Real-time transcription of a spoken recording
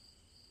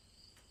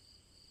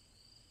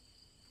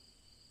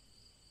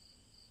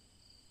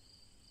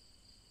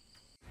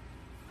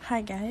Hi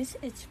guys,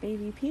 it's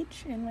Baby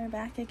Peach, and we're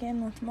back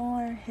again with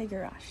more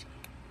Higurashi.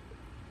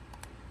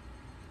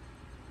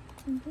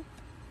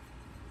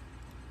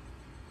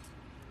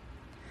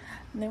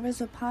 There was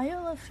a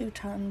pile of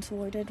futons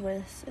loaded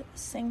with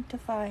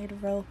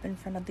sanctified rope in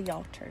front of the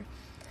altar.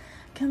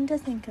 Come to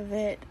think of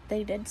it,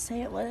 they did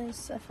say it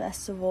was a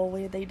festival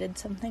where they did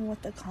something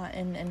with the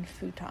cotton and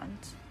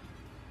futons.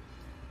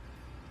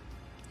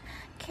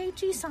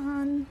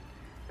 Keiichi-san,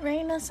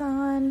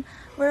 Reina-san,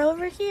 we're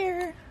over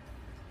here.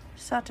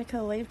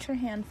 Satoko waved her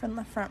hand from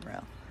the front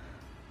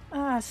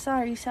row.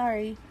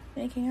 Sorry.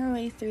 Making our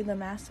way through the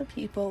mass of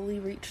people, we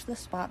reached the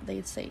spot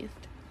they'd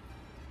saved.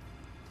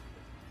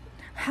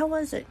 How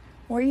was it?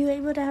 Were you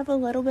able to have a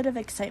little bit of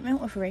excitement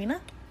with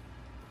Reina?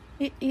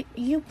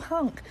 You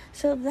punk,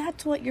 so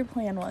that's what your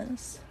plan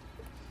was.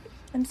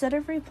 Instead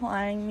of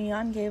replying,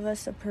 Mion gave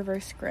us a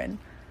perverse grin.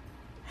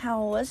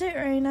 How was it,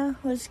 Reina?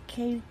 Was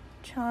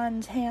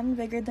Kei-chan's hand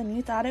bigger than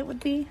you thought it would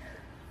be?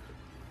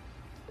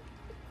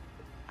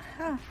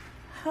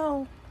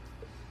 How?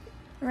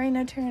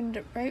 Reina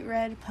turned bright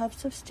red,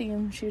 puffs of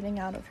steam shooting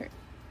out of her.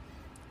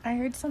 I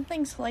heard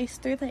something slice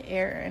through the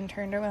air and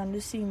turned around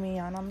to see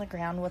Mion on the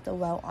ground with a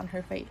welt on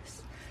her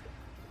face.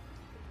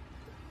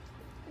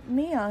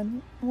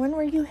 Mion, when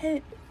were you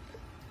hit?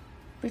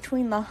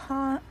 Between the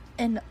ha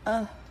and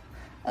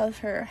of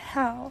her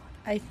how,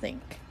 I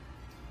think.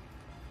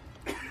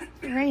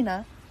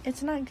 Reina,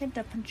 it's not good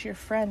to punch your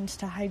friends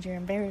to hide your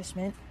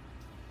embarrassment.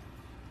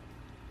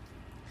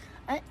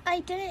 I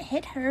didn't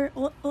hit her.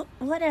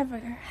 Whatever.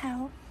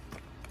 How?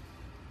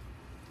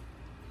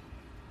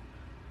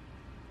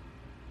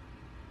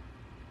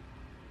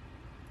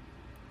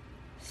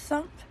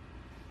 Thump.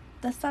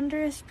 The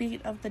thunderous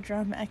beat of the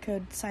drum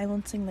echoed,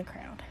 silencing the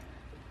crowd.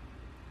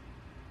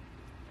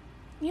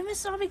 You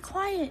must all be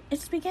quiet.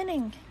 It's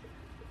beginning.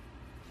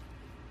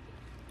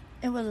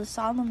 It was a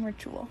solemn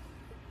ritual.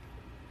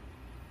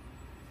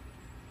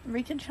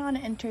 Rika-chan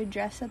entered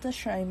dressed as a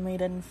shrine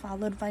maiden,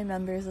 followed by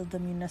members of the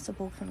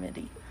municipal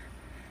committee.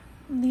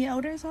 The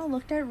elders all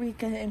looked at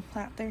Rika and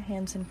clapped their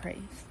hands in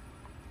praise.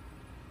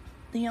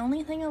 The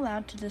only thing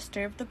allowed to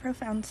disturb the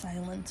profound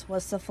silence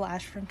was the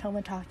flash from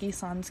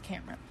Tomitaki-san's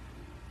camera.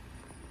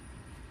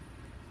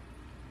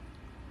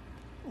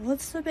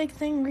 What's the big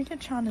thing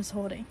Rika-chan is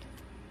holding?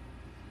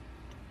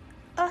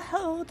 A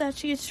hoe that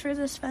she used for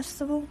this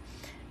festival.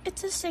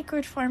 It's a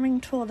sacred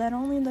farming tool that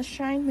only the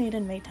shrine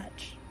maiden may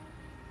touch.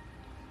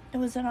 It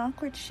was an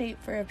awkward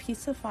shape for a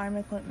piece of farm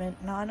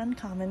equipment, not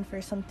uncommon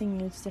for something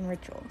used in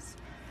rituals.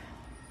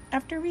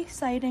 After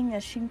reciting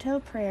a Shinto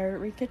prayer,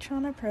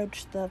 Rika-chan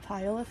approached the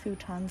pile of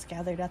futons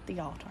gathered at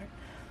the altar.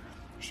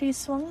 She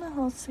swung the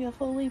hoe,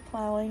 skillfully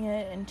plowing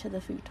it into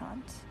the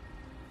futons.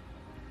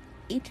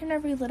 Each and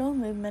every little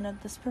movement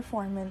of this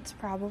performance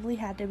probably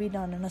had to be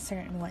done in a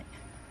certain way.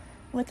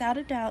 Without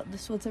a doubt,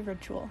 this was a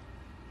ritual.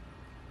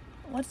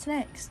 What's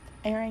next?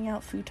 Airing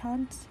out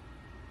futons?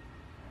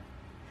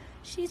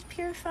 She's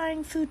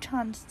purifying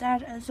futons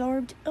that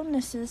absorbed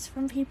illnesses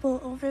from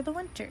people over the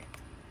winter.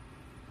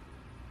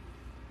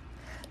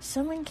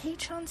 So when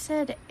Kei-chan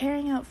said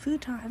airing out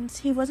futons,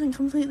 he wasn't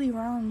completely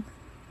wrong.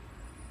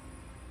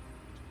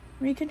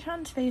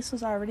 Rika-chan's face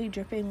was already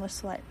dripping with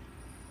sweat.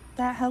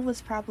 That hoe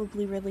was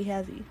probably really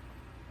heavy.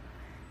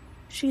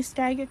 She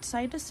staggered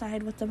side to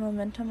side with the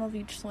momentum of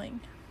each swing.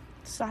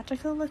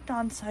 Satoko looked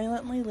on,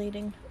 silently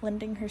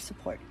lending her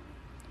support.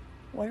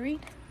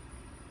 Worried?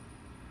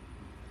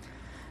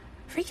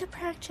 Rika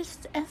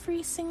practiced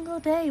every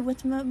single day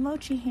with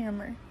mochi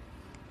hammer.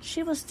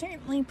 She will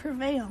certainly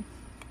prevail.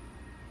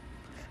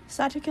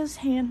 Satoko's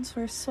hands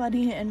were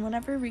sweaty, and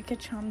whenever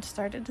Rika-chan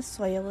started to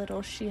sway a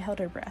little, she held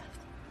her breath.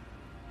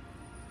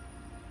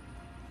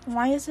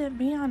 Why isn't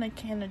Mion a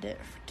candidate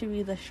to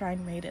be the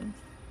shrine maiden?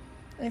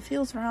 It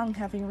feels wrong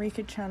having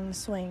Rika-chan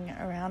swing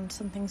around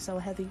something so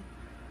heavy.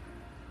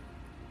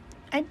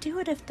 I'd do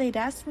it if they'd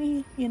ask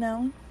me, you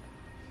know.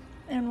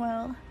 And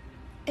well,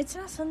 it's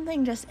not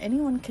something just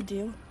anyone could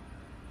do.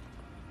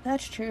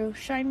 That's true.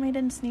 Shrine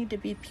maidens need to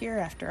be pure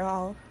after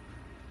all.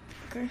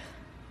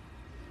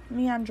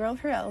 Mion drove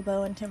her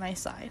elbow into my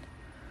side.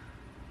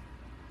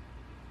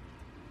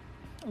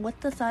 With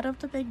the thud of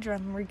the big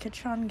drum,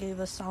 Rika-chan gave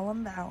a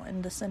solemn bow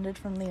and descended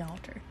from the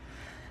altar.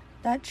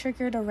 That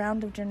triggered a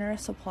round of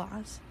generous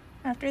applause.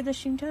 After the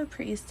Shinto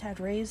priest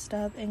had raised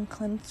up and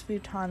cleansed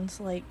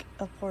futons like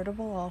a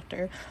portable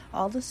altar,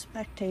 all the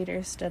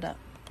spectators stood up.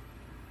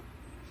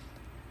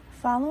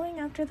 Following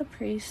after the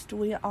priest,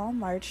 we all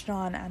marched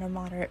on at a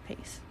moderate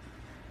pace.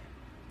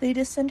 They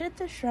descended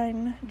the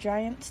shrine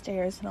giant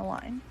stairs in a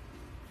line.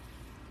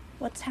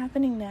 What's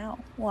happening now?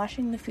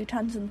 Washing the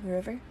futons in the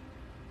river?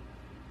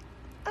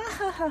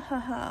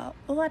 Ah-ha-ha-ha-ha.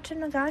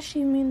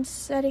 Watanagashi means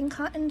setting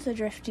cottons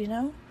adrift, you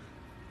know?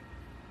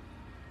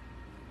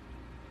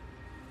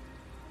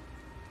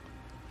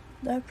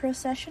 The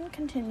procession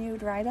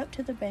continued right up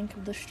to the bank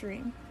of the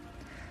stream.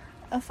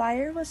 A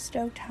fire was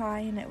stoked high,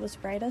 and it was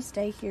bright as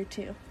day here,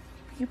 too.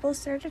 People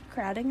started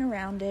crowding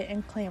around it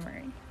and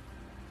clamoring.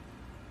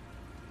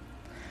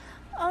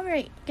 All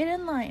right, get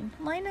in line.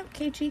 Line up,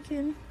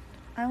 Keiichi-kun.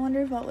 I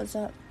wondered what was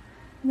up.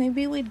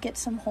 Maybe we'd get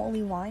some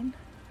holy wine,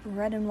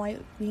 red and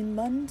white bean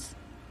buns.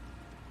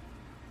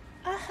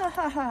 Ah ha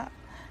ha ha,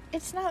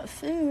 it's not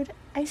food,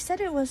 I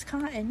said it was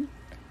cotton.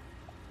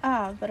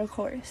 Ah, but of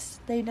course,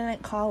 they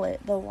didn't call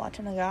it the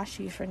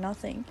Watanagashi for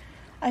nothing.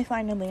 I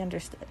finally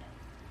understood.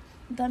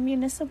 The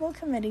municipal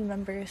committee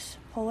members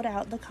pulled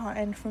out the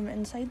cotton from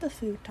inside the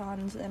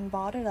futons and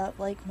bought it up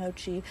like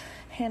mochi,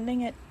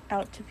 handing it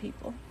out to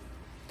people.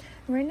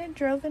 Rena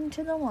drove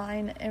into the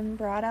line and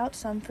brought out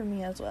some for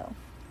me as well.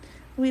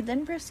 We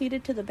then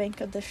proceeded to the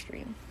bank of the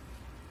stream.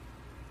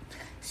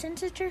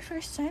 Since it's your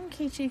first time,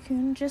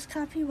 Keiichi-kun, just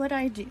copy what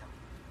I do.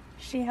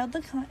 She held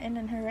the cotton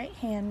in her right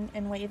hand,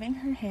 and waving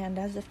her hand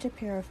as if to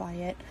purify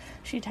it,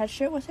 she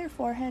touched it with her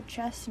forehead,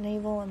 chest,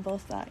 navel, and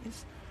both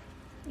thighs.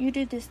 You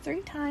do this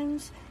 3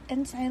 times,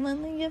 and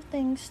silently give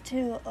thanks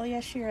to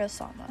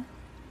Oyashiro-sama.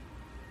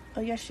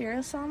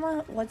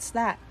 Oyashiro-sama? What's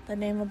that? The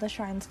name of the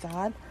shrine's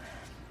god?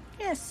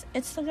 Yes,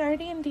 it's the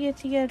guardian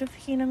deity of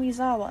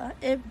Hinamizawa.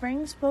 It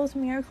brings both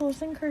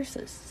miracles and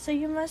curses, so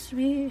you must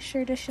be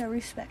sure to show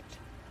respect.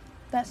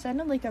 That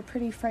sounded like a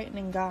pretty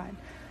frightening god,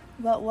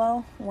 but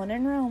well, when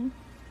in Rome.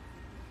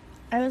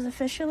 I was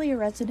officially a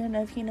resident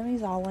of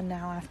Hinamizawa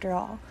now, after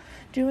all.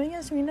 Doing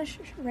as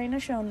Reina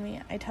shown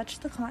me, I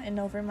touched the cotton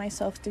over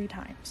myself 3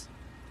 times.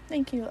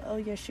 Thank you,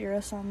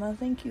 Oyashiro-sama.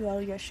 Thank you,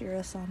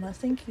 Oyashiro-sama.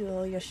 Thank you,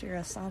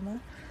 Oyashiro-sama.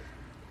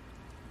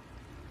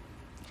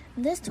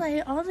 This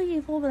way, all the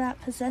evil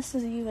that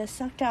possesses you is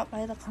sucked out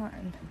by the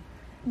cotton.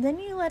 Then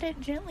you let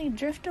it gently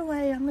drift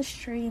away on the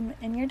stream,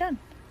 and you're done.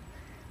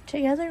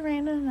 Together,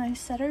 Randa and I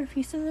set our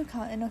pieces of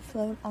cotton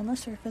afloat on the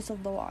surface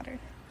of the water.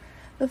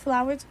 The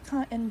flowers of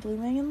cotton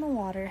blooming in the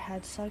water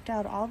had sucked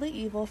out all the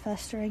evil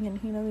festering in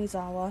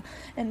Hinamizawa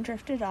and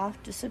drifted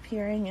off,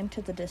 disappearing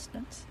into the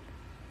distance.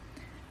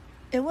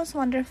 It was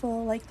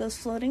wonderful, like those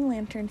floating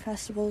lantern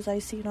festivals I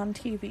seen on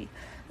TV.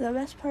 The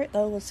best part,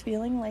 though, was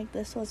feeling like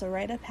this was a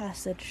rite of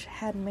passage,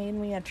 had made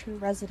me a true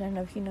resident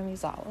of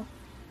Hinamizawa.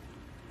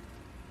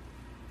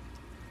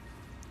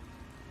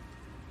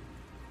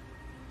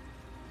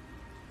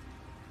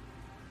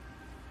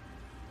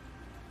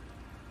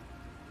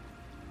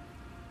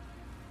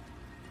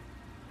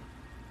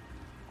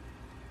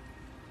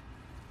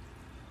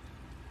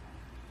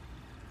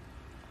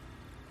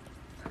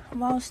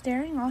 While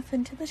staring off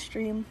into the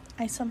stream,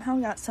 I somehow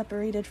got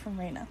separated from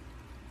Reina.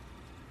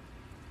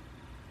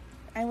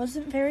 I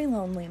wasn't very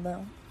lonely,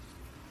 though.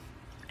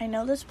 I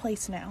know this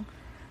place now.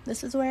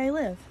 This is where I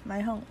live,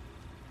 my home.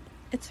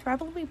 It's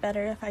probably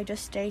better if I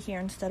just stay here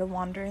instead of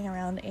wandering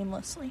around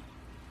aimlessly.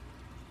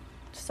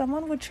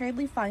 Someone would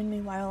surely find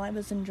me while I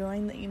was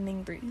enjoying the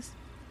evening breeze.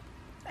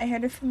 I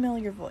heard a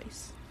familiar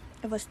voice.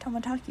 It was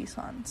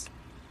Tomataki-san's.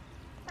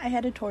 I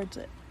headed towards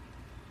it.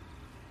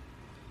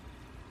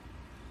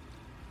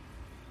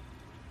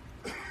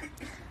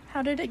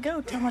 How did it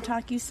go,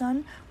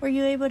 Tomataki-san? Were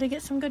you able to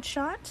get some good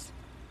shots?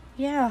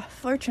 Yeah,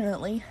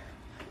 fortunately.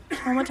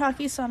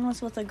 Tomataki-san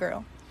was with a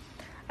girl.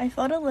 I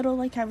felt a little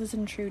like I was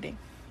intruding.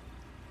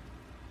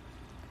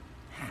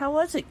 How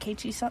was it,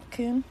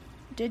 Keiichi-kun?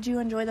 Did you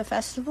enjoy the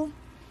festival?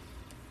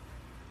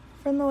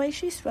 From the way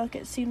she spoke,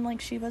 it seemed like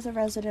she was a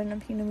resident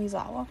of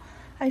Hinamizawa.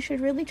 I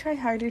should really try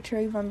harder to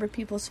remember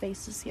people's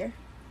faces here.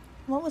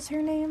 What was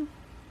her name?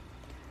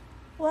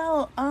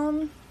 Well,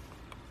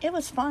 it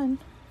was fun.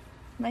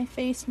 My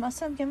face must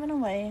have given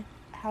away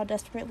how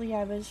desperately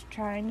I was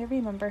trying to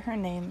remember her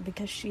name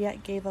because she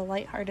gave a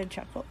light-hearted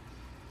chuckle.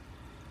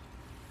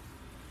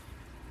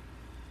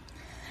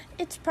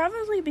 It's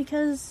probably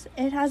because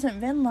it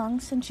hasn't been long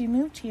since you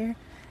moved here.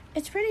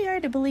 It's pretty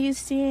hard to believe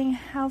seeing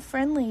how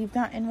friendly you've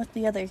gotten with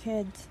the other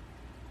kids.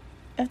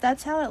 If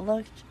that's how it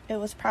looked, it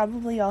was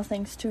probably all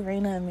thanks to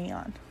Reina and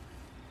Mion.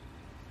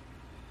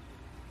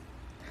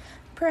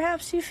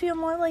 Perhaps you feel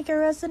more like a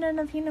resident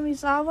of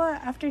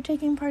Hinamizawa after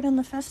taking part in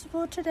the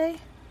festival today?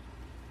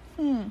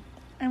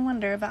 I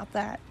wonder about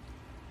that.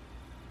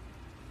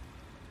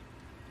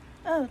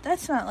 Oh,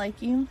 that's not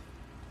like you.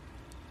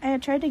 I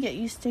had tried to get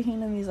used to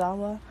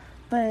Hinamizawa,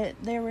 but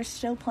there were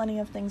still plenty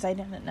of things I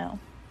didn't know.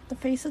 The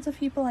faces of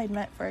people I'd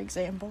met, for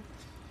example.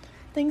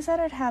 Things that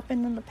had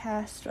happened in the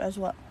past as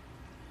well.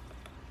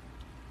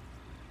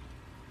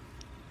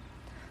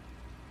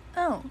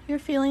 Oh, you're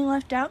feeling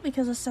left out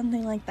because of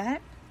something like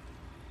that?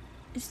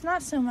 It's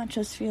not so much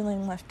as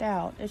feeling left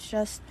out, it's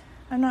just,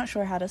 I'm not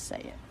sure how to say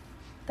it.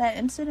 That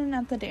incident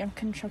at the dam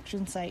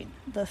construction site,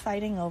 the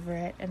fighting over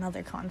it, and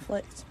other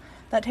conflicts.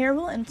 That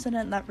terrible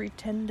incident that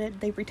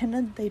they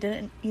pretended they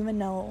didn't even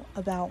know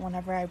about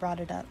whenever I brought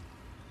it up.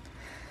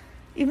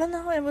 Even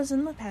though it was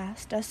in the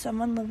past, as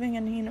someone living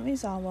in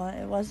Hinamizawa,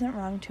 it wasn't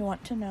wrong to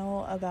want to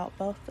know about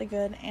both the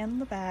good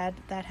and the bad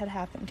that had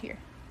happened here.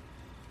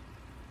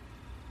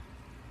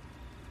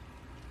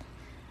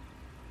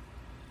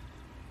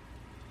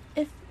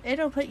 If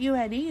it'll put you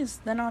at ease,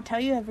 then I'll tell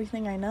you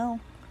everything I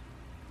know.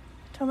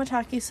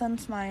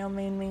 Tomataki-san's smile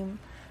made me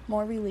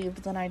more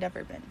relieved than I'd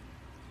ever been.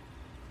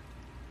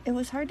 It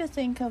was hard to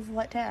think of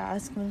what to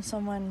ask when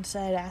someone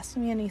said, "Ask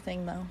me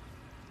anything," though.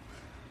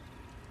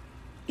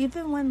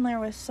 Even when there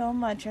was so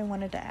much I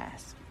wanted to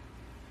ask.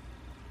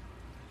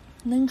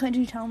 Then could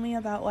you tell me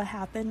about what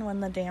happened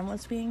when the dam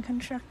was being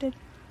constructed?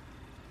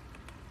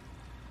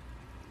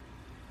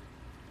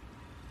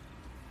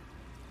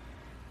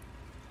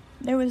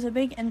 There was a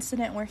big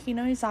incident where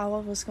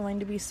Hinamizawa was going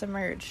to be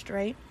submerged,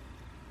 right?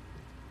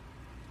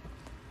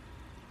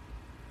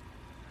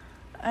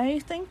 I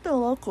think the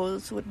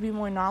locals would be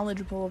more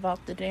knowledgeable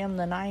about the dam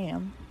than I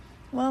am.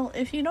 Well,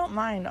 if you don't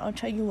mind, I'll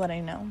tell you what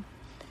I know.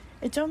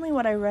 It's only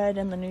what I read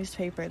in the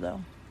newspaper,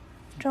 though.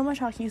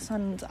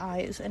 Tomotachi-san's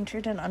eyes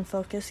entered an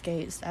unfocused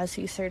gaze as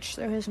he searched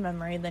through his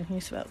memory, then he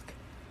spoke.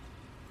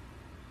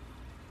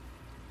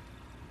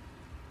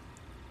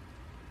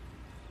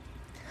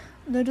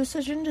 The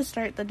decision to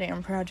start the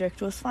dam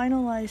project was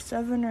finalized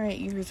 7 or 8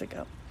 years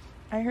ago.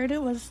 I heard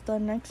it was the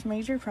next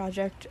major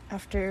project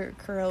after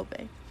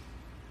Kurobe.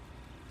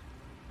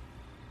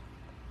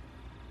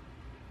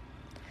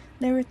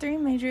 There were 3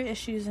 major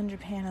issues in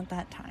Japan at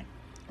that time: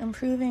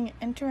 improving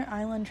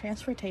inter-island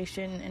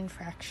transportation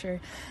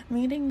infrastructure,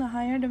 meeting the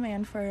higher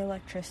demand for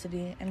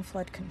electricity, and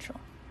flood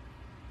control.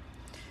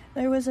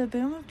 There was a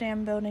boom of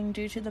dam building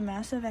due to the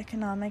massive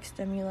economic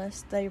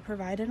stimulus they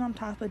provided on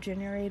top of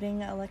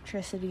generating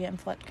electricity and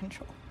flood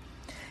control.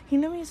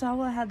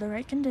 Hinamizawa had the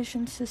right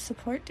conditions to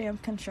support dam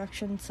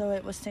construction, so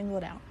it was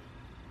singled out.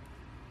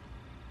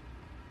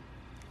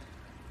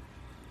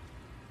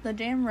 The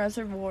dam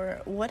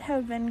reservoir would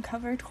have been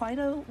covered quite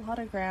a lot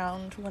of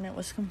ground when it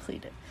was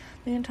completed.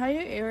 The entire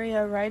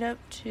area right up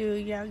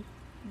to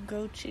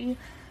Yagochi,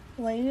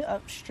 way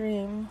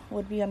upstream,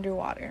 would be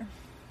underwater.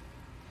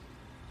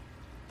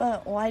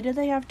 But why did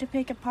they have to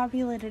pick a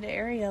populated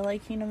area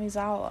like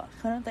Hinamizawa?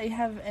 Couldn't they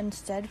have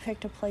instead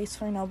picked a place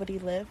where nobody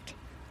lived?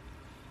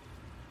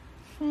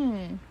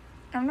 I'm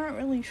not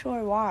really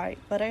sure why,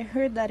 but I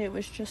heard that it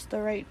was just the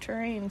right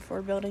terrain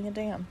for building a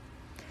dam.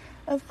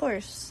 Of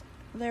course,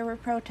 there were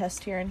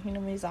protests here in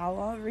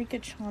Hinamizawa.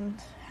 Rika-chan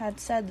had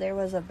said there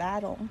was a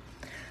battle.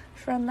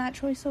 From that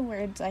choice of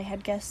words, I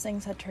had guessed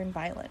things had turned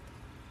violent.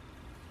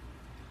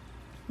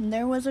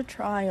 There was a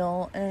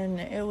trial, and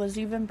it was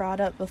even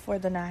brought up before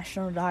the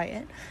national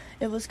diet.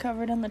 It was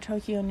covered in the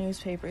Tokyo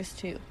newspapers,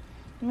 too.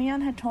 Mian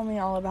had told me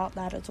all about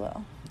that as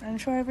well. I'm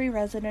sure every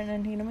resident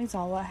in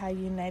Hinamizawa had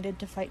united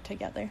to fight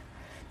together.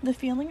 The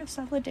feeling of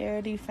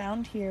solidarity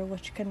found here,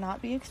 which could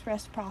not be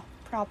expressed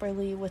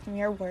properly with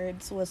mere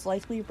words, was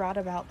likely brought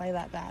about by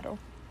that battle.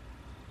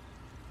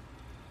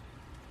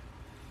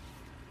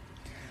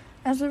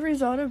 As a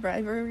result of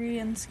bribery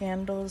and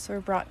scandals were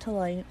brought to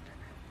light,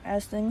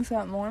 as things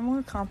got more and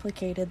more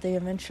complicated, they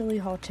eventually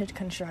halted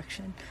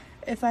construction.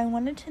 If I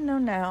wanted to know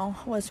now,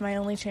 was my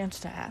only chance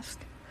to ask.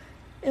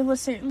 It was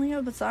certainly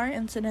a bizarre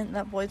incident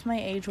that boys my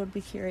age would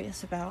be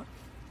curious about.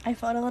 I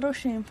felt a little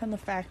shame from the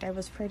fact I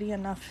was petty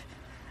enough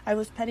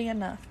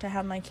to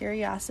have my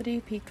curiosity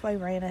piqued by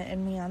Raina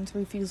and Mian's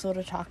refusal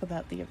to talk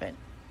about the event.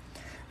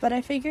 But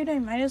I figured I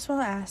might as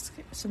well ask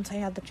since I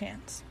had the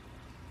chance.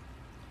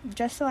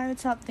 Just so I would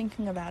stop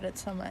thinking about it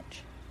so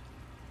much.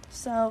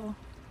 So,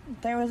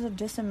 there was a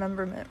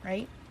dismemberment,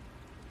 right?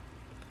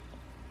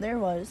 There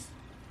was.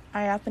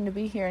 I happened to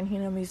be here in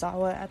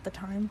Hinamizawa at the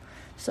time,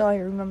 so I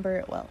remember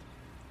it well.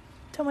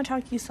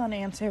 Tomotachi-san's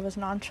answer was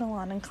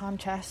nonchalant in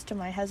contrast to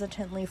my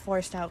hesitantly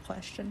forced-out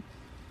question.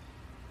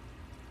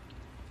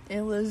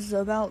 It was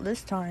about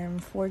this time,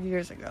 4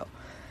 years ago.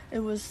 It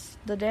was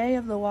the day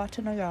of the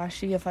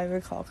Watanagashi, if I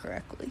recall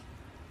correctly.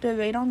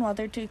 Debate on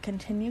whether to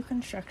continue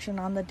construction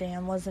on the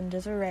dam was in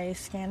disarray.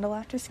 Scandal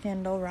after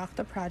scandal rocked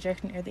the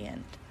project near the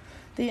end.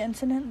 The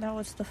incident that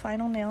was the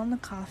final nail in the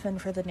coffin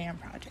for the dam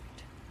project.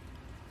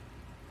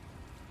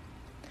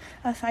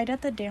 A fight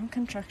at the dam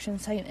construction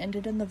site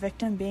ended in the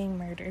victim being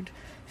murdered.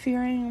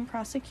 Fearing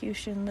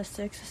prosecution, the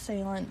 6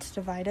 assailants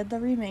divided the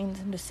remains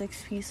into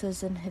 6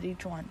 pieces and hit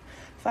each one.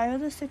 5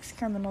 of the 6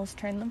 criminals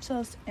turned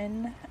themselves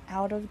in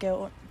out of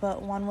guilt,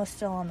 but 1 was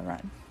still on the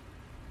run.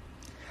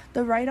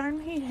 The right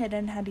arm he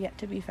hidden had yet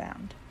to be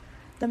found.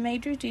 The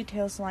major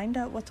details lined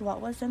up with what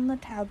was in the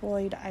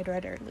tabloid I'd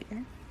read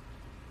earlier.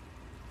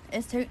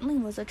 It certainly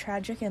was a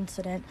tragic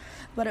incident,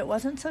 but it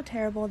wasn't so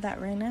terrible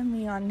that Reina and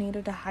Leon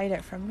needed to hide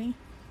it from me.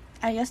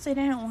 I guess they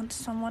didn't want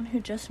someone who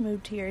just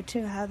moved here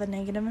to have a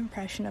negative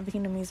impression of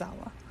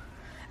Hinamizawa.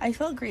 I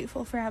felt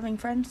grateful for having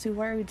friends who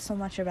worried so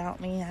much about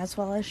me, as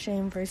well as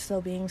shame for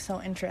still being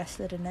so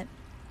interested in it.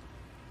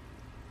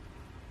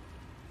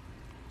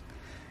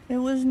 It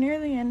was near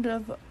the end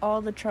of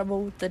all the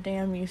trouble with the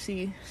dam, you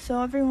see,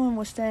 so everyone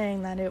was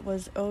saying that it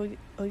was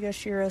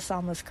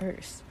Oyashiro-sama's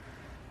curse.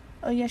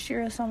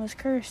 Oyashiro-sama's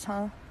curse,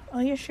 huh?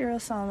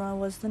 Oyashiro-sama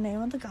was the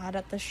name of the god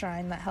at the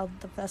shrine that held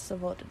the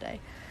festival today,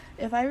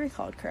 if I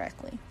recalled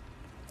correctly.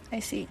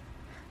 I see.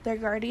 Their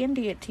guardian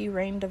deity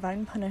rained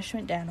divine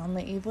punishment down on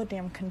the evil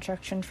dam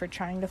construction for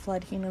trying to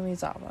flood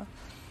Hinamizawa.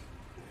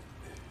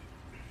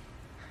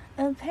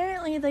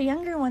 Apparently the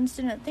younger ones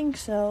didn't think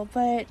so,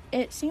 but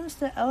it seems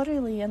the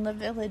elderly in the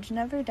village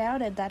never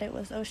doubted that it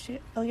was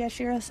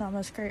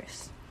Oyashiro-sama's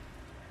curse.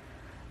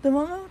 The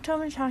moment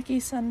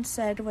Tomotachi-san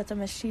said with a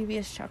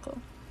mischievous chuckle.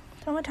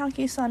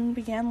 Tomotachi-san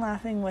began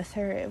laughing with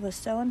her. It was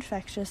so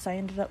infectious I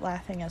ended up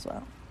laughing as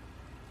well.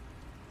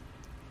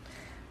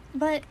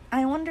 But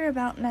I wonder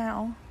about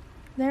now.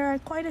 There are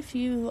quite a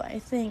few, I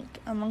think,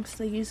 amongst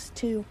the youth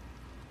too.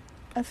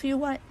 A few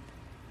what?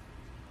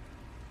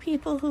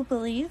 People who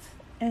believe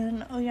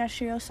in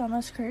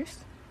Oyashiro-sama's curse?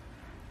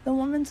 The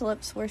woman's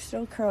lips were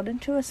still curled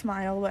into a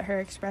smile, but her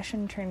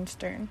expression turned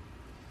stern.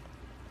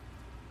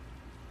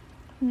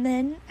 And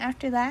then,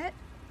 after that,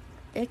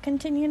 it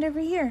continued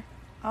every year,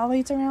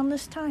 always around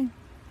this time.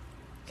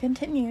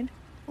 Continued?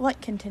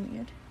 What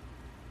continued?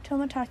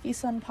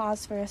 Tomotaki's-san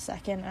paused for a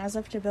second, as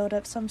if to build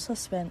up some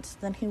suspense,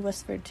 then he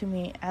whispered to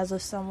me, as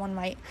if someone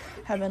might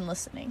have been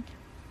listening.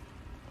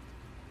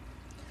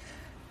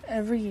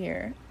 Every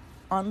year,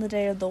 on the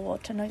day of the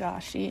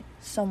Watanagashi,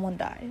 someone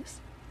dies.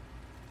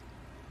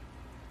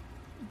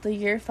 The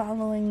year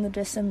following the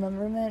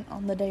dismemberment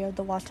on the day of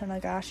the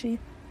Watanagashi,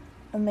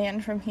 a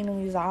man from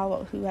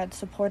Hinamizawa who had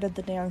supported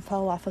the dam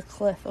fell off a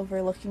cliff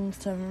overlooking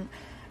some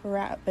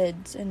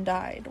rapids and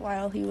died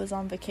while he was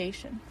on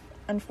vacation.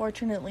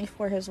 Unfortunately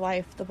for his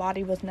wife, the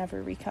body was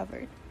never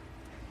recovered.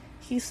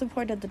 He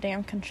supported the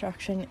dam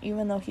construction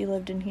even though he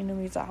lived in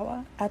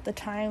Hinamizawa. At the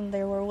time,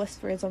 there were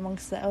whispers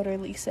amongst the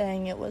elderly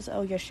saying it was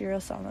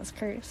Oyashiro-sama's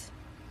curse.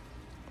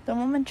 The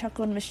woman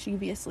chuckled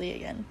mischievously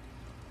again.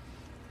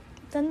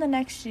 Then the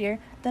next year,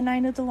 the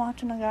night of the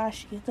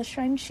Watanagashi, the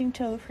shrine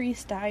Shinto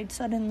priest died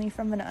suddenly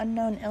from an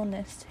unknown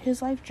illness.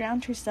 His wife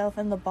drowned herself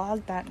in the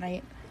bog that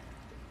night.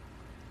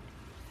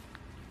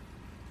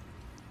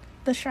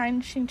 The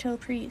shrine Shinto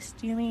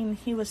priest, you mean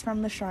he was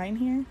from the shrine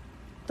here?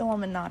 The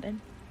woman nodded.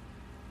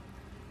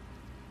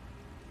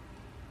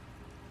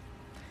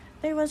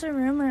 There was a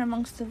rumor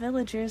amongst the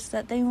villagers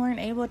that they weren't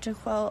able to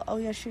quell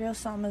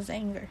Oyashiro-sama's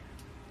anger.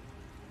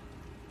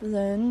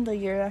 Then, the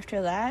year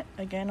after that,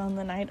 again on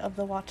the night of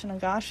the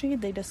Watanagashi,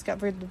 they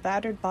discovered the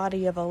battered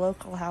body of a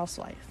local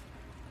housewife.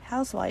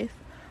 Housewife?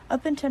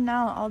 Up until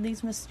now, all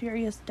these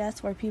mysterious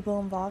deaths were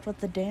people involved with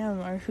the dam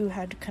or who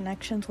had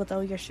connections with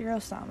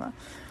Oyashiro-sama.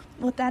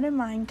 With that in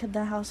mind, could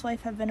the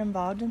housewife have been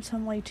involved in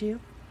some way too?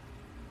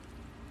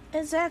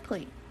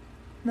 Exactly,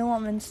 the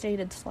woman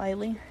stated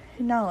slyly.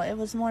 No, it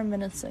was more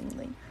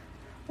menacingly.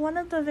 One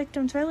of the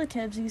victim's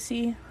relatives, you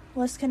see,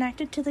 was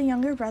connected to the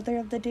younger brother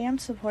of the dam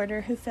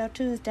supporter who fell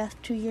to his death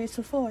 2 years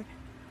before.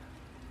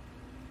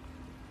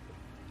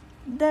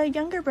 The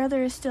younger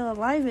brother is still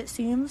alive, it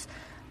seems,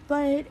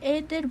 but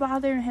it did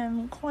bother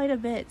him quite a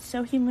bit,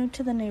 so he moved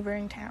to the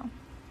neighboring town.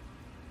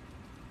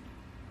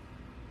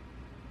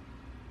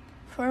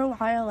 For a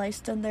while, I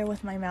stood there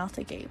with my mouth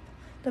agape.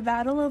 The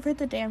battle over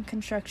the dam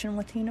construction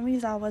with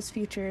Hinamizawa's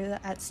future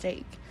at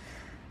stake,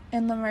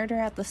 and the murder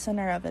at the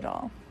center of it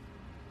all.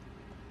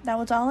 That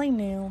was all I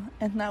knew,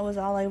 and that was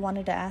all I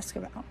wanted to ask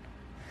about.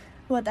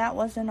 But that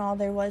wasn't all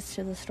there was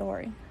to the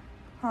story.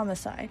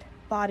 Homicide,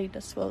 body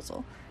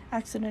disposal,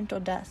 accidental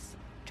deaths,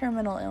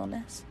 terminal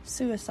illness,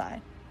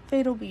 suicide,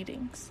 fatal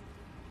beatings.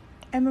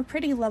 I'm a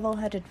pretty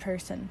level-headed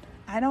person.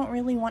 I don't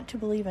really want to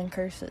believe in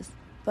curses,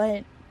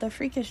 but the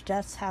freakish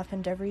deaths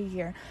happened every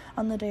year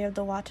on the day of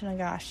the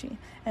Watanagashi,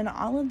 and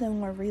all of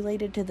them were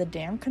related to the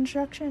dam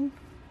construction.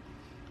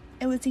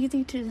 It was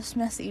easy to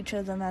dismiss each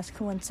of them as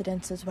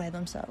coincidences by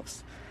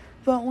themselves,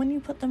 but when you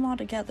put them all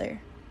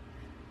together,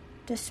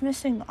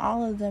 dismissing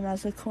all of them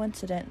as a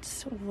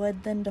coincidence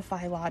would then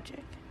defy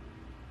logic.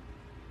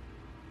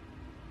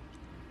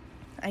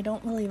 I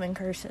don't believe in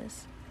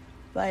curses,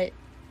 but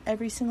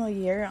every single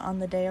year on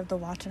the day of the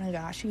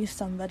Watanagashi,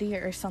 somebody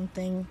or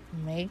something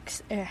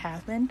makes it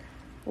happen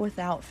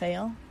without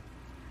fail.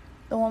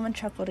 The woman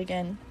chuckled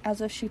again,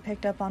 as if she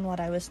picked up on what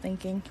I was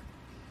thinking.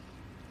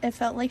 It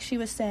felt like she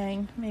was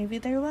saying, maybe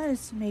there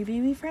was,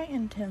 maybe we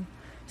frightened him,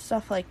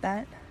 stuff like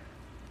that.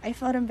 I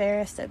felt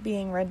embarrassed at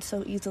being read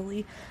so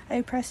easily.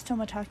 I pressed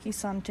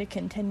Tomotachi-san to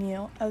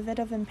continue, a bit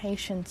of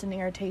impatience and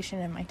irritation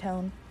in my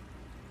tone.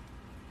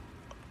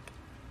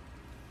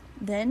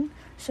 Then,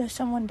 so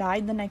someone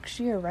died the next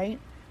year, right?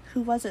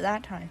 Who was it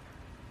that time?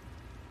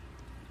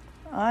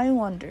 I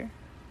wonder.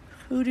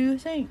 Who do you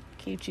think,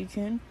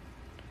 Keiichi-kun?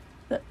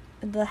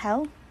 The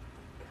hell?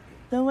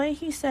 The way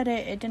he said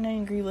it, it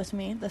didn't agree with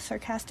me. The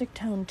sarcastic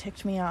tone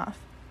ticked me off.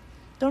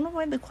 Don't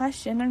avoid the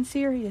question, I'm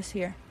serious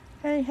here.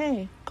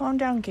 Hey, calm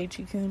down,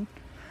 Keiichi-kun.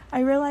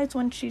 I realized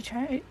when she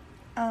tried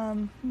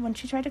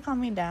to calm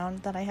me down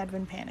that I had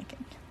been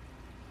panicking.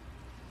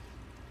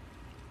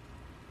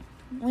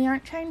 We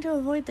aren't trying to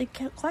avoid the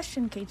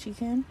question,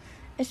 Keiichi-kun.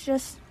 It's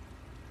just,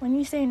 when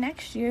you say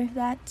next year,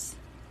 that's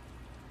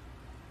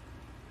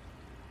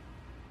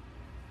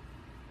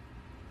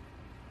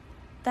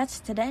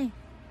today.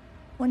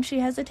 When she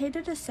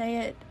hesitated to say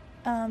it,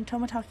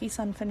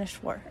 Tomotachi-san finished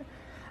for her.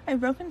 I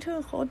broke into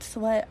a cold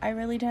sweat. I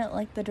really didn't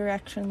like the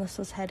direction this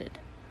was headed.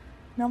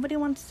 Nobody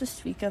wants to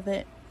speak of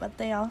it, but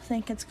they all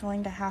think it's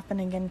going to happen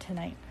again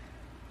tonight.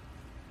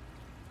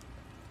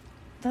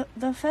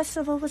 The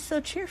festival was so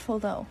cheerful,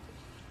 though.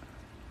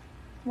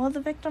 Well,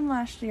 the victim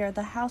last year,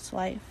 the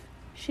housewife,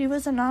 she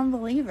was a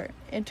non-believer.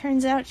 It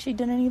turns out she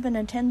didn't even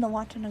attend the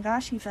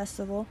Watanagashi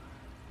festival.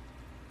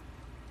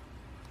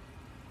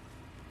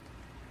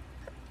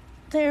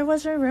 There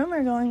was a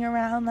rumor going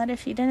around that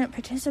if you didn't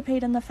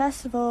participate in the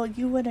festival,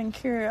 you would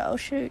incur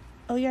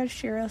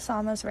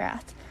Oyashiro-sama's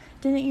wrath.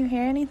 Didn't you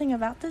hear anything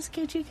about this,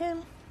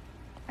 Kichi-kun?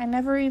 I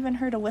never even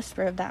heard a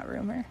whisper of that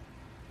rumor.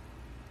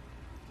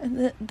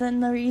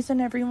 Then the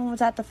reason everyone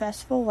was at the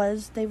festival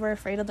was they were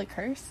afraid of the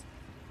curse?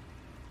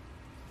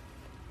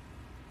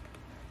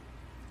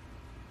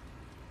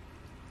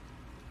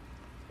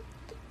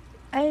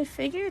 I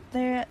figured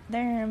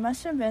there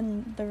must have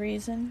been the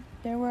reason.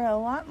 There were a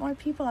lot more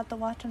people at the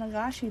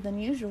Watanagashi than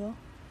usual.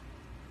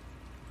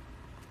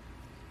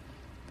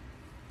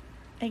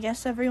 I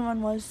guess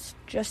everyone was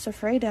just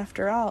afraid,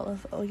 after all,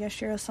 of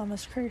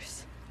Oyashiro-sama's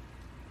curse.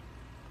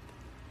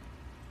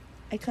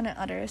 I couldn't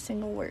utter a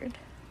single word.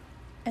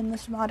 In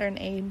this modern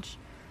age,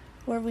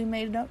 where we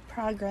made up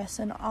progress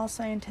in all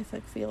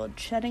scientific fields,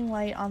 shedding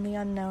light on the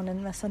unknown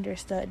and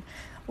misunderstood,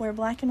 where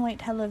black and white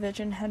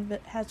television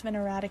has been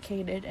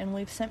eradicated and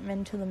we've sent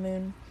men to the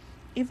moon,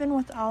 even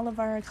with all of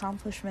our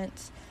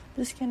accomplishments,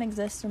 this can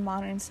exist in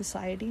modern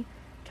society.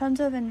 Tons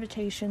of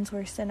invitations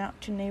were sent out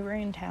to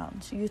neighboring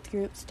towns, youth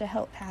groups, to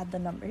help pad the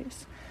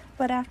numbers.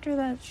 But after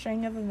that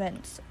string of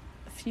events,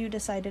 few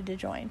decided to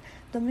join.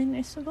 The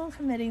municipal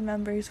committee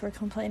members were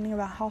complaining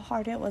about how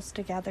hard it was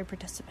to gather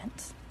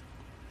participants.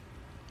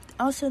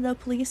 Also, the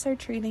police are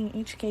treating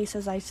each case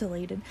as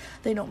isolated.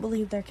 They don't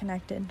believe they're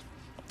connected.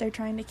 They're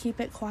trying to keep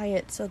it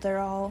quiet, so they're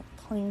all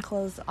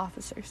plainclothes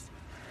officers.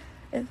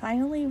 It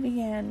finally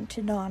began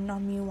to dawn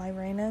on me why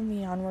Reina and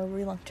Mion were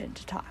reluctant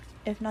to talk.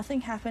 If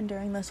nothing happened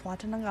during this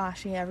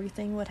Watanagashi,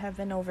 everything would have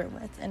been over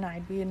with, and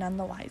I'd be none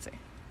the wiser.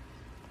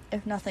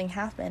 If nothing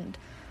happened,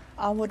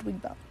 all would be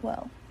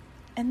well.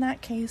 In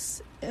that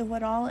case, it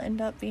would all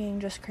end up being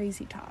just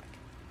crazy talk.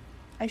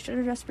 I should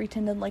have just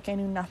pretended like I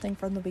knew nothing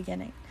from the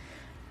beginning.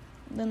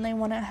 Then they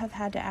wouldn't have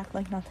had to act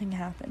like nothing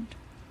happened.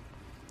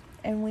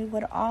 And we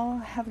would all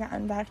have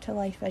gotten back to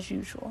life as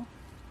usual.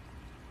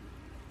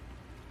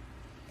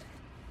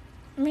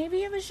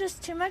 Maybe it was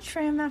just too much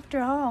for him after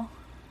all.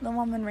 The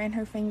woman ran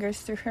her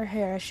fingers through her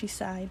hair as she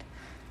sighed.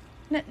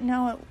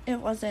 No, it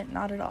wasn't,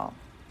 not at all.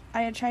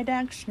 I had tried to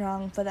act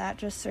strong, but that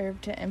just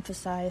served to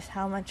emphasize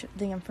how much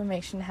the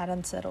information had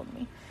unsettled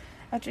me.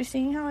 After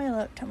seeing how I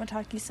looked,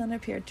 Tomotaki-san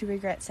appeared to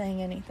regret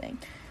saying anything.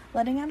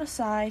 Letting out a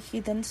sigh, he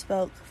then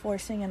spoke,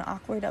 forcing an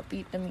awkward,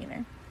 upbeat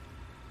demeanor.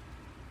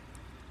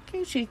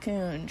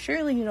 Kichi-kun,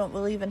 surely you don't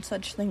believe in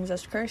such things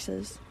as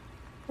curses.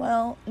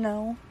 Well,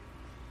 no.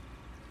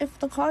 If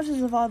the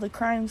causes of all the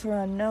crimes were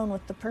unknown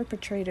with the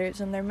perpetrators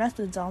and their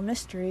methods all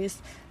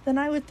mysteries, then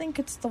I would think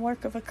it's the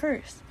work of a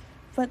curse.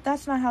 But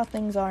that's not how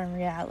things are in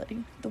reality.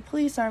 The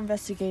police are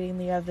investigating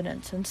the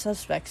evidence and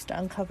suspects to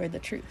uncover the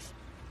truth.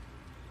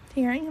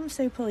 Hearing him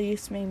say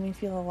police made me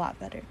feel a lot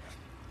better.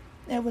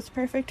 It was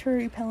perfect for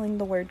repelling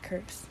the word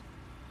curse.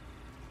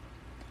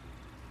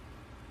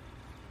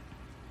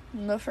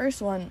 The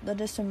first one, the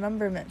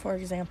dismemberment, for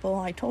example,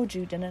 I told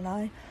you, didn't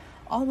I?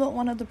 All but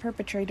one of the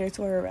perpetrators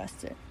were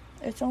arrested.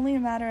 It's only a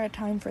matter of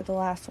time for the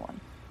last one.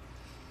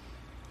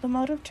 The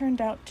motive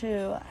turned out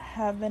to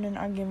have been an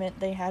argument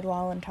they had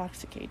while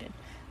intoxicated.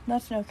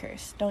 That's no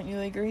curse, don't you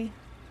agree?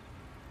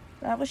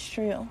 That was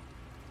true.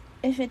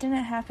 If it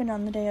didn't happen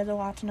on the day of the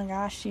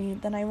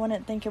Watanagashi, then I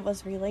wouldn't think it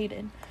was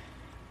related.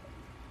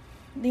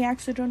 The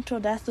accidental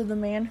death of the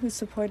man who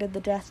supported the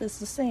death is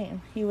the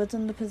same. He was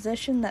in the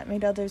position that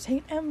made others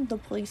hate him. The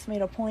police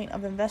made a point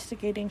of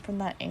investigating from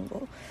that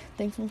angle.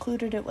 They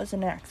concluded it was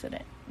an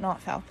accident,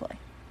 not foul play.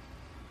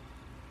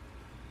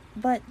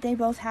 But they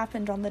both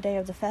happened on the day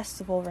of the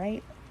festival,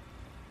 right?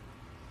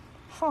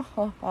 Ha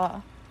ha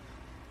ha.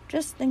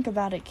 Just think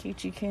about it,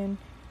 Kichi-kun.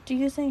 Do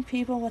you think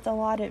people with a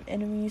lot of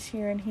enemies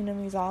here in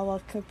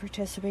Hinamizawa could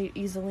participate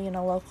easily in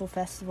a local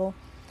festival?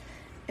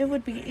 It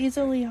would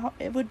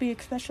be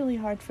especially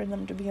hard for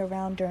them to be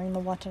around during the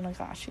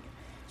Watanagashi.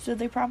 So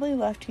they probably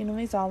left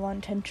Hinamizawa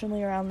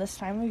intentionally around this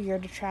time of year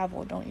to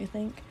travel, don't you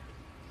think?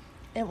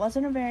 It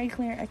wasn't a very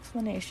clear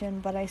explanation,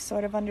 but I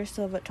sort of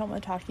understood what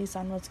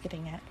Tomotaki-san was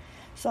getting at.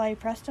 So I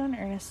pressed on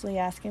earnestly,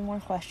 asking more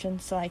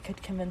questions so I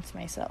could convince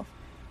myself.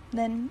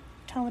 Then,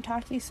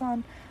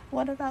 Tomotaki-san,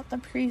 what about the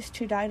priest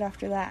who died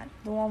after that,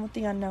 the one with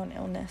the unknown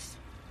illness?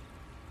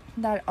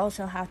 That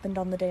also happened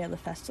on the day of the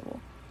festival.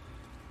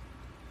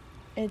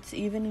 It's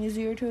even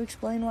easier to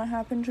explain what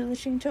happened to the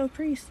Shinto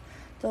priest.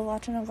 The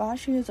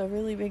Watanagashi is a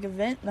really big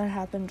event that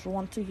happens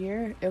once a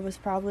year. It was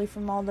probably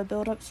from all the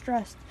built-up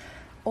stress,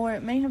 or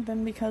it may have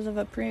been because of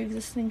a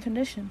pre-existing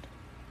condition.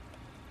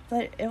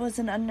 But it was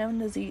an unknown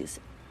disease.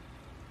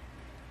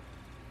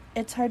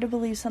 It's hard to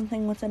believe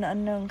something with an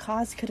unknown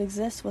cause could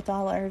exist with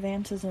all our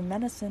advances in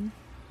medicine.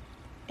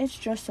 It's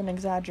just an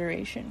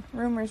exaggeration.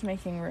 Rumors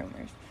making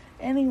rumors.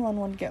 Anyone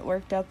would get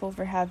worked up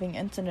over having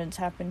incidents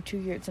happen 2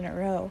 years in a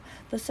row.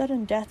 The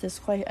sudden death is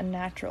quite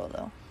unnatural,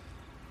 though.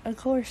 Of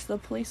course, the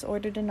police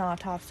ordered an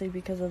autopsy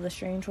because of the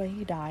strange way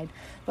he died,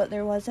 but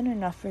there wasn't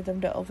enough for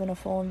them to open a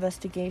full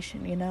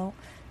investigation, you know?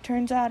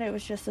 Turns out it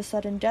was just a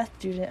sudden death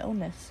due to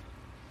illness.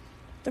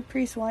 The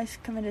priest's wife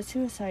committed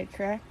suicide,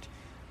 correct?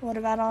 What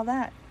about all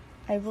that?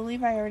 I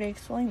believe I already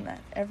explained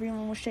that.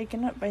 Everyone was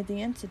shaken up by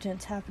the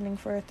incidents happening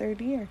for a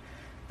third year.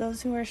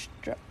 Those who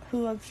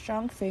of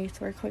strong faith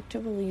were quick to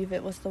believe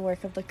it was the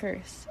work of the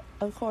curse.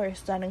 Of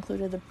course, that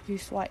included the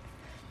priest's wife.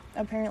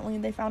 Apparently,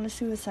 they found a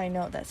suicide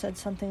note that said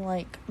something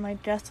like, "My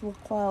death will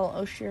quell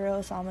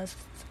Oshiro-sama's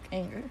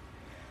anger."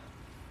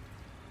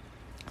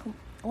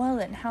 Well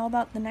then, how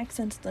about the next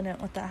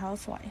incident with the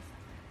housewife?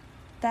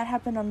 That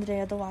happened on the day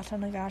of the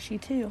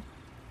Watanagashi too.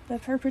 The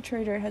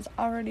perpetrator has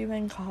already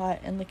been caught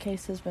and the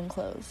case has been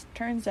closed.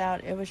 Turns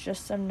out it was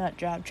just some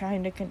nutjob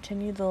trying to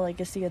continue the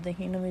legacy of the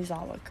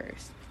Hinamizawa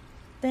curse.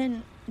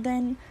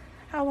 Then,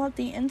 how about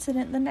the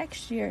incident the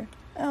next year?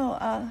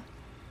 Oh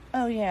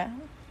yeah,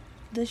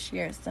 this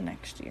year is the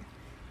next year.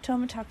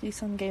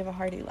 Tomotaki-san gave a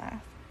hearty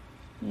laugh.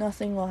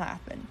 Nothing will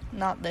happen.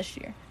 Not this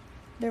year.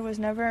 There was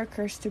never a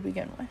curse to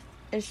begin with.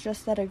 It's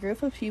just that a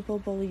group of people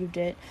believed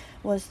it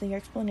was the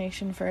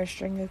explanation for a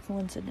string of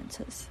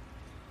coincidences.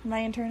 My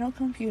internal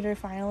computer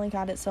finally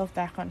got itself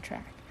back on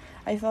track.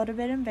 I felt a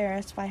bit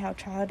embarrassed by how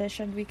childish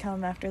I'd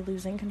become after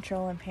losing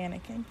control and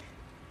panicking.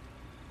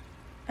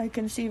 I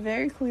can see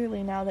very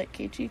clearly now that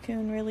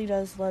Keiichi-kun really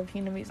does love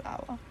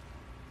Hinamizawa.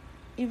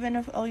 Even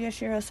if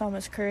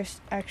Oyashiro-sama's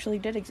curse actually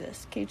did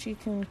exist,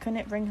 Keiichi-kun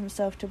couldn't bring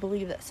himself to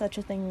believe that such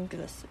a thing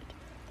existed.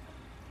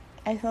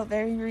 I felt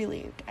very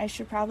relieved. I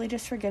should probably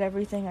just forget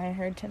everything I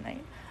heard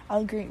tonight.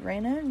 I'll greet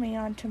Reina and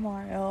Mion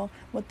tomorrow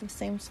with the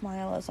same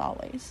smile as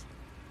always.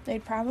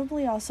 They'd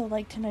probably also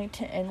like tonight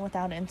to end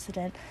without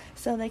incident,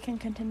 so they can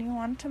continue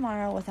on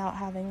tomorrow without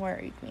having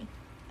worried me.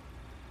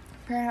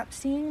 Perhaps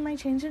seeing my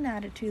change in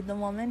attitude, the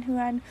woman who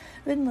had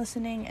been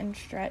listening and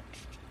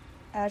stretched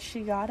as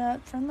she got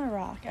up from the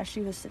rock as she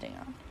was sitting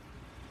on.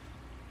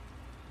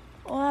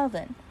 Well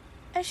then,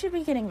 I should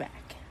be getting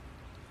back.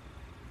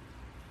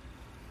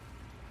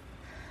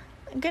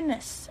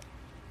 Goodness,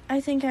 I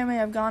think I may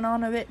have gone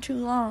on a bit too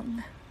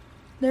long.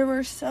 There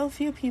were so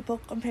few people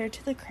compared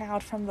to the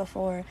crowd from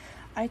before.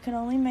 I could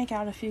only make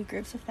out a few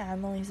groups of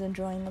families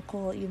enjoying the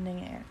cool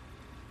evening air.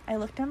 I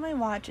looked at my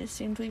watch. It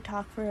seemed we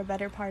talked for a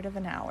better part of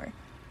an hour.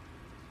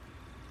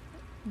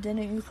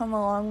 Didn't you come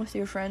along with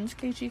your friends,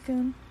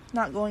 Keiichi-kun?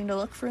 Not going to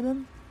look for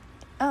them?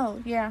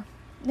 Oh, yeah.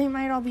 They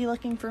might all be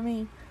looking for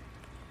me.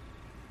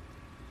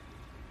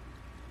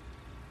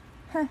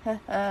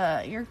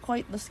 You're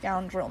quite the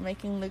scoundrel,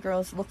 making the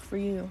girls look for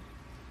you.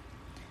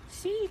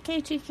 See you,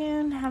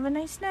 Keiichi-kun. Have a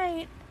nice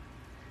night.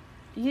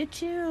 You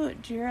too,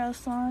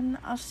 Jiro-san.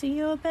 I'll see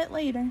you a bit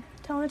later.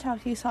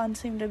 Tomotaki-san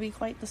seemed to be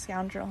quite the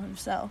scoundrel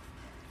himself,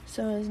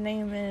 so his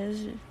name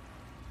is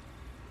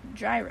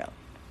Gyro.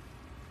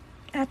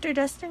 After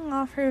dusting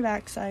off her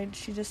backside,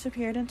 she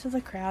disappeared into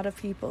the crowd of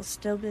people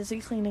still busy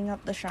cleaning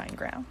up the shrine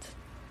grounds.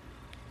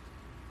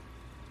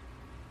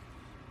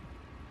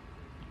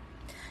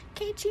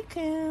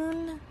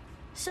 Keiichi-kun,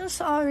 so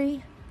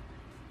sorry.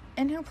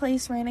 In her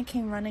place, Reina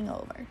came running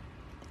over.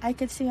 I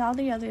could see all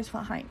the others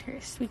behind her.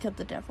 Speak of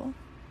the devil.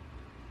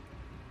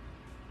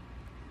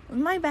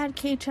 My bad,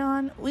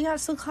 Kei-chan. We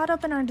got so caught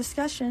up in our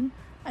discussion.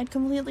 I'd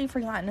completely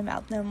forgotten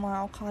about them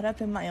while caught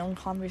up in my own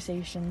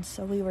conversations,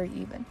 so we were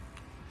even.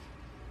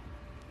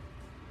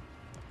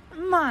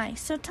 My,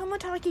 so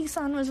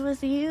Tomotaki-san was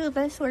with you?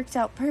 This works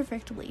out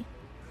perfectly.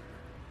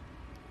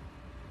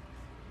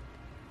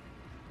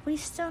 We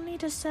still need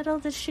to settle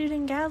the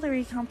shooting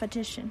gallery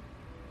competition.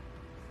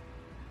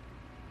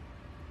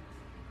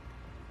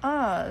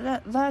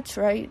 That's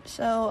right.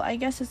 So I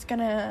guess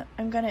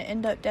I'm gonna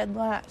end up dead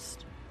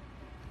last.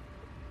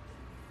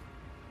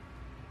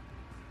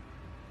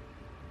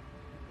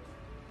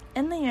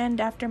 In the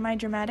end, after my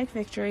dramatic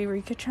victory,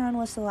 Rika-chan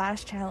was the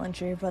last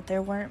challenger, but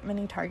there weren't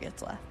many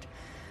targets left.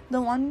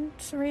 The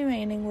ones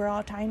remaining were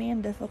all tiny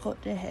and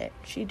difficult to hit.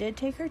 She did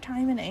take her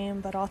time and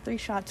aim, but all 3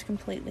 shots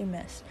completely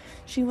missed.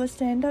 She was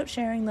to end up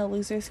sharing the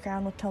loser's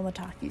crown with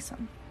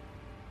Tomotaki-san.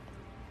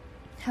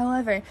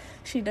 However,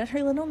 she did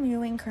her little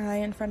mewing cry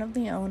in front of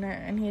the owner,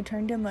 and he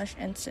turned to mush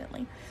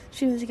instantly.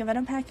 She was given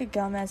a pack of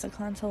gum as a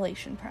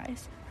consolation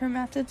prize. Her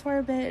methods were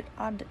a bit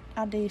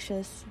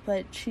audacious,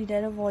 but she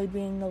did avoid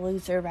being the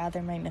loser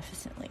rather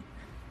magnificently.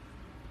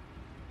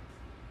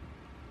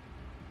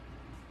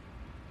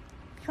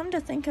 Come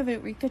to think of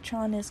it,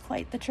 Rika-chan is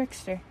quite the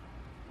trickster.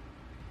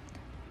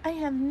 I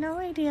have no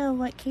idea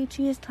what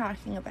Keiichi is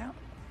talking about.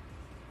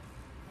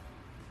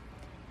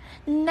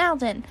 Now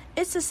then,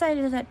 it's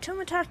decided that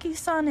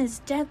Tomotaki-san is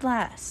dead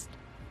last.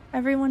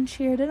 Everyone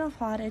cheered and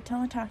applauded.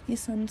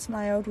 Tomotaki-san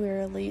smiled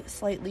wearily,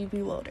 slightly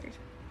bewildered.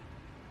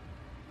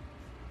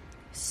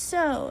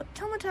 So,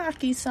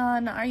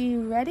 Tomotaki-san, are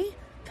you ready?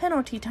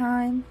 Penalty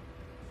time.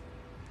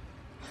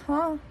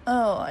 Huh?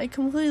 Oh, I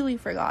completely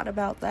forgot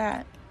about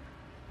that.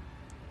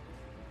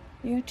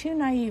 You're too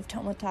naive,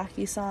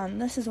 Tomotaki-san.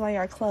 This is why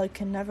our club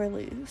can never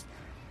lose.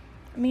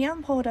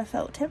 Mion pulled a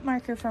felt tip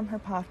marker from her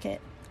pocket.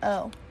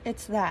 Oh,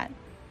 it's that.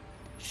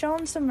 Show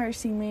him some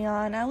mercy,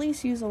 Mion. At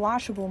least use a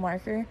washable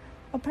marker.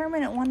 A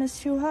permanent one is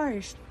too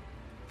harsh.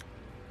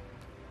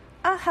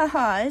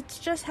 Ahaha, it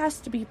just has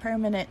to be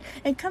permanent.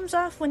 It comes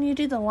off when you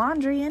do the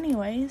laundry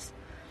anyways.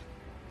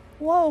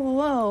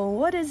 Whoa,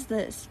 what is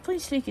this?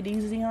 Please take it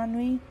easy on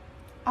me.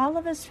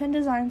 Olive pinned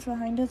his arms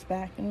behind his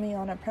back, and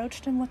Mion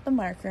approached him with the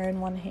marker in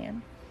one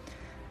hand.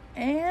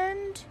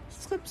 And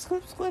slip,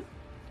 slip, slip.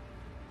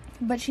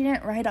 But she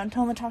didn't write on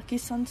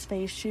Tomotaki's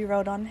face, she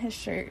wrote on his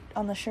shirt,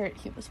 on the shirt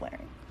he was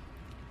wearing.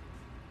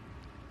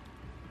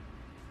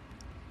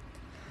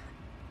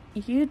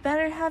 You'd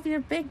better have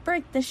your big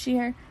break this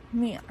year,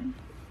 Mion.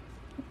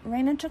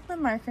 Reina took the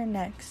marker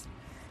next.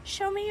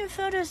 Show me your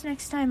photos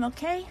next time,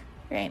 okay?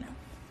 Reina.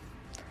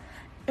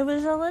 It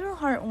was a little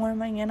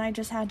heartwarming, and I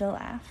just had to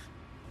laugh.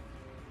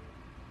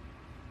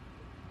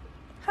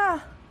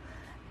 Ha!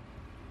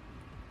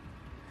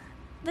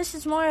 This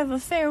is more of a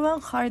farewell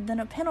card than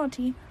a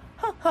penalty.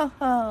 Ho, ho,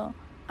 ho.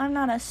 I'm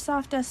not as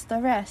soft as the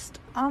rest.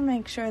 I'll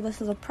make sure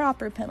this is a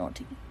proper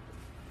penalty.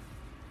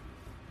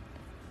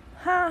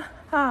 Ha,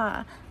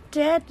 ha.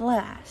 Dead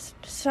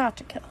last.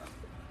 Satoko.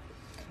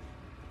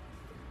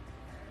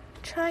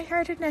 Try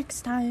harder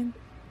next time,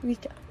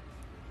 Rika.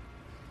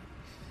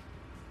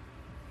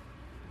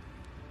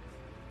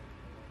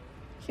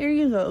 Here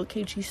you go,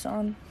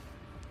 Keiichi-san.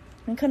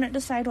 I couldn't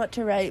decide what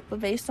to write, but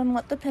based on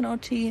what kind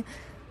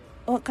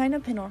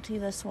of penalty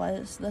this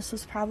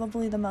was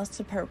probably the most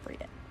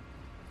appropriate.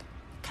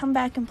 Come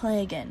back and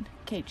play again,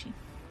 Keiichi.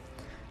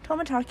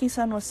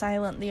 Tomotaki-san was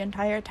silent the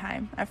entire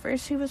time. At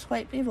first he was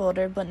quite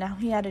bewildered, but now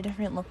he had a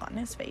different look on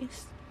his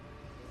face.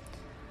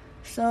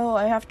 So,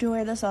 I have to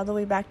wear this all the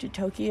way back to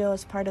Tokyo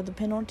as part of the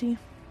penalty?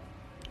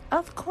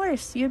 Of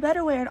course, you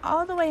better wear it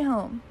all the way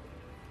home.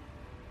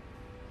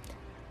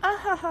 Ah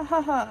ha ha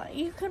ha ha,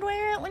 you could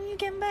wear it when you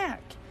get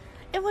back.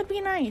 It would be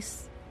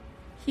nice.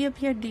 He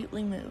appeared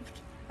deeply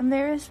moved.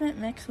 Embarrassment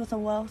mixed with a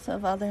wealth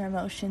of other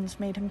emotions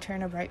made him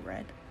turn a bright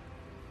red.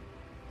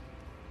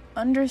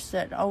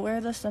 Understood. I'll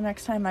wear this the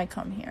next time I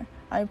come here.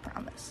 I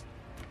promise.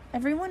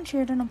 Everyone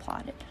cheered and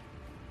applauded.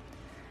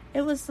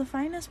 It was the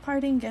finest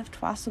parting gift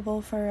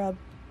possible for a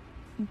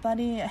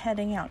buddy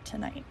heading out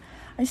tonight.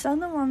 I saw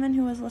the woman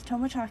who was with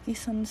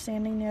Tomotaki-san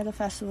standing near the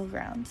festival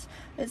grounds.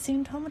 It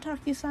seemed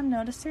Tomotaki-san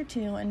noticed her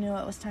too and knew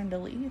it was time to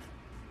leave.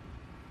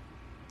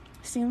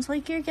 Seems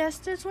like your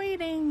guest is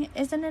waiting.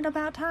 Isn't it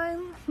about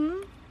time?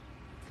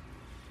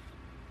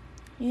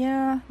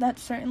 Yeah,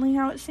 that's certainly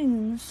how it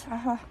seems.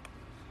 Haha.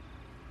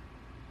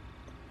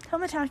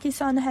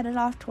 Tomotaki-san headed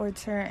off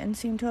towards her and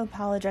seemed to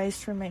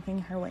apologize for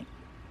making her wait.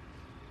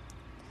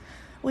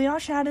 We all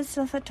shouted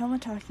stuff at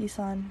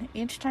Tomotaki-san.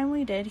 Each time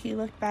we did, he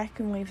looked back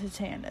and waved his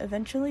hand.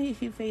 Eventually,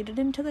 he faded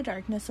into the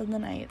darkness of the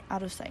night,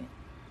 out of sight.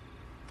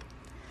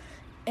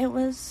 It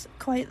was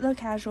quite the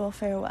casual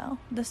farewell.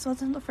 This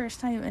wasn't the first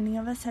time any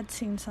of us had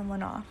seen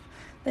someone off.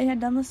 They had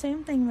done the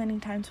same thing many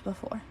times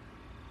before.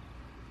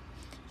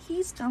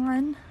 He's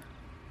gone.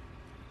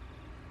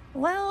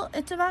 Well,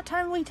 it's about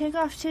time we take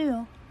off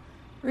too.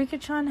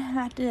 Rika-chan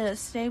had to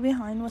stay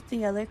behind with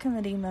the other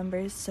committee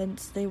members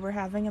since they were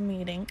having a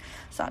meeting.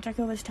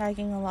 Satoko was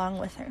tagging along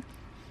with her.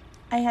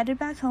 I headed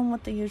back home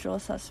with the usual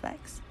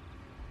suspects.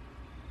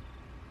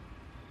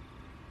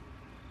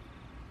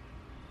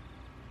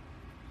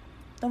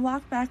 The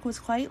walk back was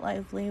quite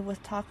lively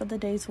with talk of the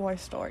day's war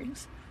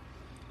stories.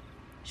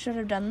 Should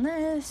have done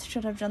this,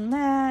 should have done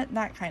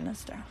that kind of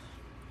stuff.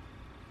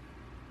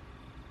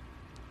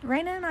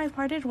 Reina and I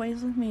parted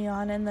ways with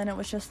Mion, and then it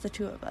was just the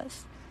two of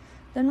us.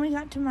 Then we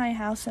got to my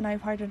house and I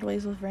parted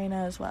ways with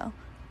Reina as well.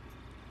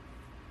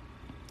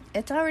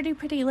 It's already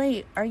pretty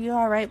late. Are you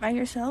alright by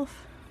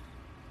yourself?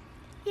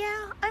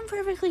 Yeah, I'm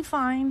perfectly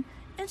fine.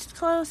 It's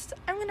close.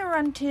 I'm gonna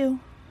run too.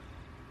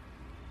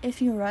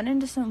 If you run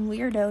into some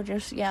weirdo,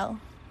 just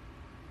yell.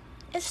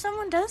 If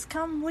someone does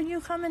come, will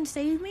you come and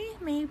save me?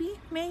 Maybe.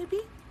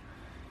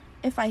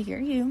 If I hear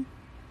you.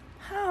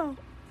 How?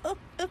 Oh,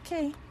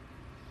 okay.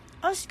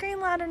 I'll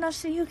scream loud enough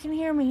so you can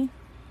hear me.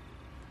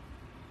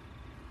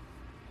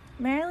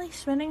 Merrily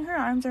spinning her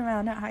arms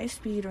around at high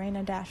speed,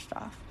 Reina dashed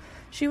off.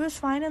 She was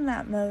fine in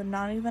that mode,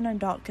 not even an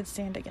adult could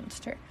stand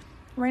against her.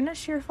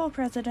 Reina's cheerful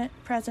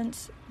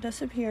presence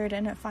disappeared,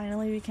 and it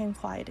finally became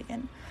quiet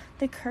again.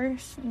 The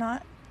curse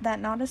that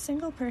not a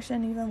single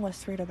person even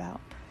whispered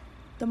about.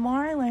 The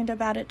more I learned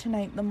about it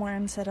tonight, the more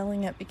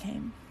unsettling it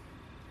became.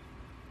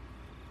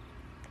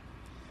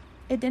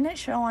 It didn't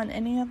show on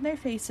any of their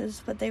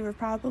faces, but they were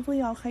probably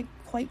all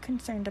quite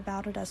concerned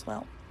about it as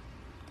well.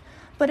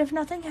 But if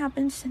nothing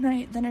happens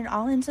tonight, then it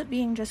all ends up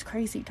being just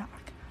crazy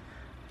talk.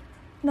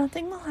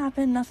 Nothing will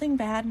happen, nothing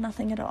bad,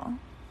 nothing at all.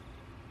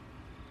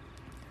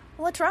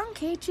 What's wrong,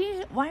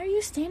 Keiichi? Why are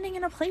you standing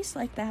in a place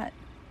like that?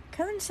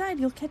 Come inside,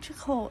 you'll catch a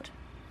cold.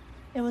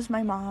 It was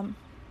my mom.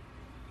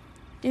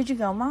 Did you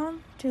go,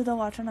 Mom, to the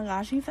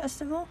Watanagashi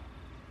festival?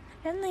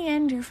 In the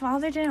end, your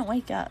father didn't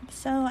wake up,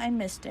 so I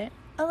missed it.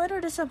 A little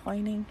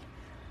disappointing.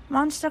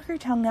 Mom stuck her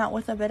tongue out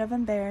with a bit of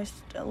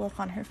embarrassed look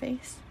on her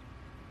face.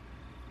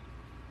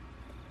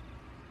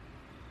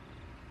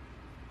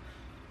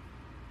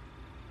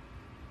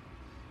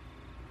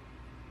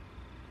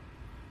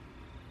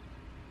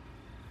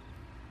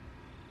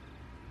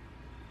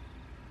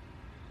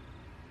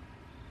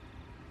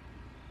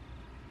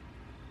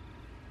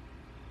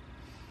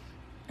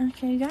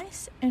 Okay,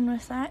 guys, and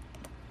with that,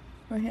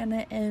 we're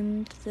gonna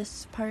end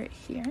this part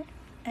here.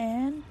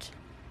 and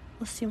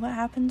we'll see what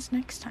happens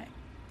next time.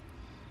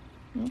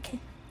 Okay,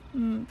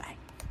 bye.